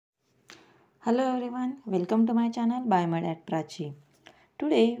Hello everyone, welcome to my channel by my dad Prachi.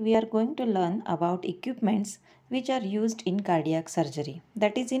 Today we are going to learn about equipments which are used in cardiac surgery,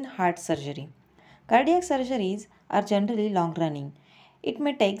 that is in heart surgery. Cardiac surgeries are generally long running. It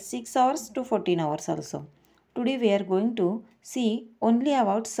may take 6 hours to 14 hours also. Today we are going to see only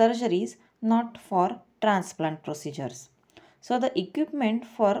about surgeries not for transplant procedures. So the equipment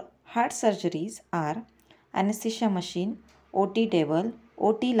for heart surgeries are anesthesia machine, OT table,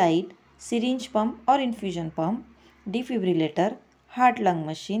 OT light, syringe pump or infusion pump, defibrillator, heart-lung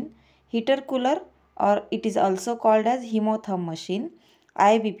machine, heater cooler or it is also called as hemotherm machine,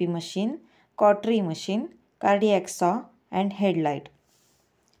 IBP machine, cautery machine, cardiac saw and headlight.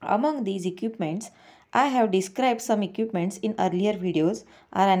 Among these equipments, I have described some equipments in earlier videos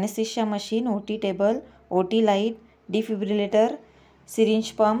are anesthesia machine, OT table, OT light, defibrillator,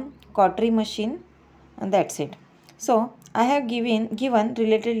 syringe pump, cautery machine, and that's it. So I have given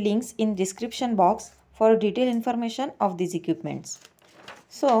related links in description box for detailed information of these equipments.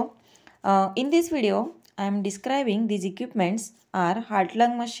 So in this video I am describing these equipments are heart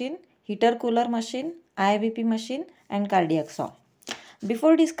lung machine, heater cooler machine, IVP machine and cardiac saw.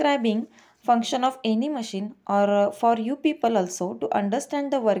 Before describing function of any machine or for you people also to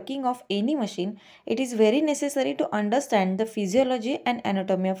understand the working of any machine, it is very necessary to understand the physiology and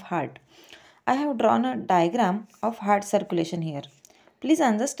anatomy of heart. I have drawn a diagram of heart circulation here. Please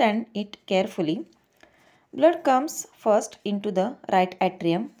understand it carefully. Blood comes first into the right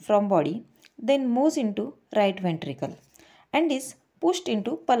atrium from body, then moves into right ventricle and is pushed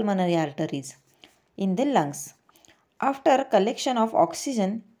into pulmonary arteries in the lungs. After collection of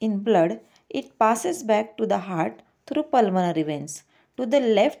oxygen in blood, it passes back to the heart through pulmonary veins to the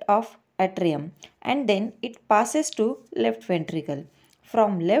left of atrium and then it passes to left ventricle.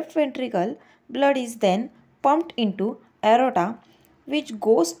 From left ventricle, blood is then pumped into aorta which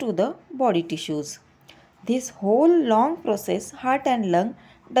goes to the body tissues. This whole long process heart and lung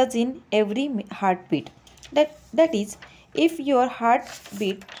does in every heartbeat. That is, if your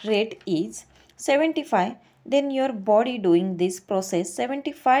heartbeat rate is 75, then your body doing this process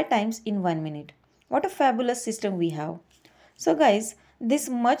 75 times in 1 minute. What a fabulous system we have. So guys, this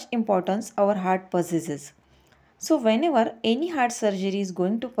much importance our heart possesses. So whenever any heart surgery is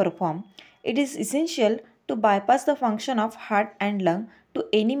going to perform, it is essential to bypass the function of heart and lung to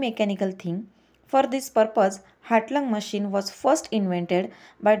any mechanical thing. For this purpose, heart-lung machine was first invented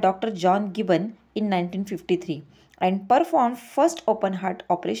by Dr. John Gibbon in 1953 and performed first open heart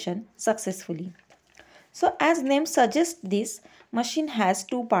operation successfully. So as name suggests, this machine has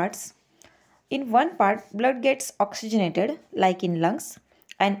two parts. In one part, blood gets oxygenated like in lungs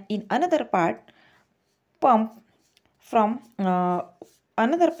and in another part, pump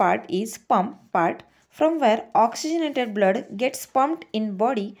another part is pump part from where oxygenated blood gets pumped in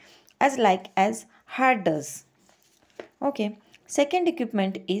body as heart does. Okay, second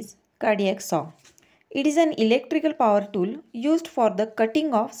equipment is cardiac saw. It is an electrical power tool used for the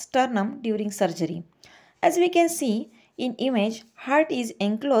cutting of sternum during surgery. As we can see in image, heart is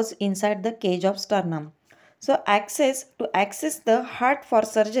enclosed inside the cage of sternum. So to access the heart for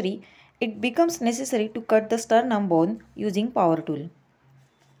surgery, it becomes necessary to cut the sternum bone using power tool.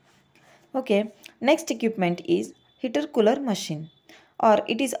 Okay, next equipment is heater cooler machine or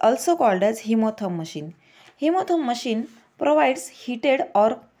it is also called as hemotherm machine. Hemotherm machine provides heated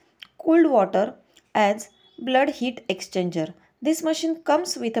or cooled water as blood heat exchanger. This machine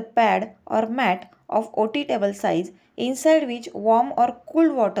comes with a pad or mat of OT table size inside which warm or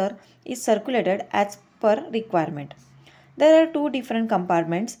cooled water is circulated as per requirement. There are two different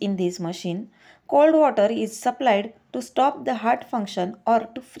compartments in this machine. Cold water is supplied to stop the heart function or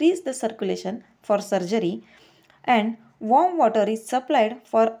to freeze the circulation for surgery and warm water is supplied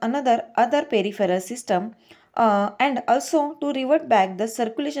for other peripheral system and also to revert back the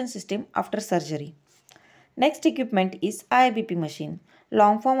circulation system after surgery. Next equipment is IBP machine.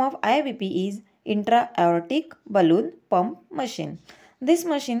 Long form of IBP is intra-aortic balloon pump machine. This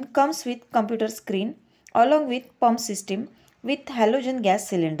machine comes with computer screen along with pump system with halogen gas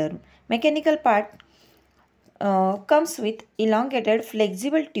cylinder. Mechanical part comes with elongated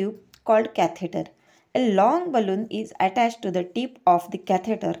flexible tube called catheter. A long balloon is attached to the tip of the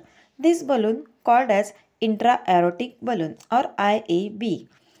catheter. This balloon called as intra-aortic balloon or IAB.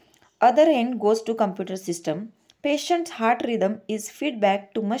 Other end goes to computer system. Patient's heart rhythm is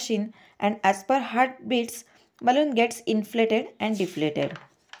feedback to machine and as per heartbeats, balloon gets inflated and deflated.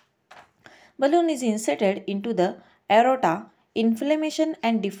 Balloon is inserted into the aorta. Inflammation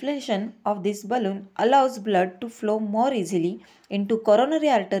and deflation of this balloon allows blood to flow more easily into coronary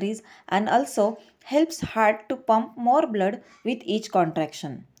arteries and also helps heart to pump more blood with each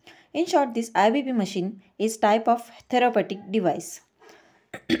contraction. In short, this IBP machine is type of therapeutic device.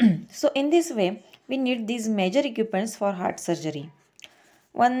 So in this way, we need these major equipments for heart surgery.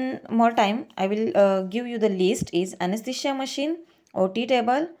 One more time, I will give you the list is anesthesia machine, OT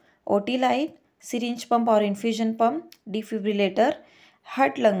table, OT light, syringe pump or infusion pump, defibrillator,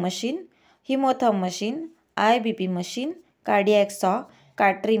 heart lung machine, hemotherm machine, IBP machine, cardiac saw,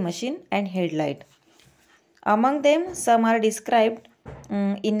 Cautery machine and headlight. Among them, some are described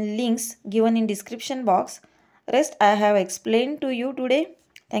in links given in description box. Rest I have explained to you today.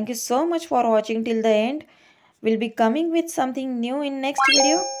 Thank you so much for watching till the end. We'll be coming with something new in next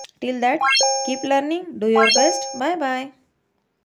video. Till that, keep learning, do your best. Bye bye.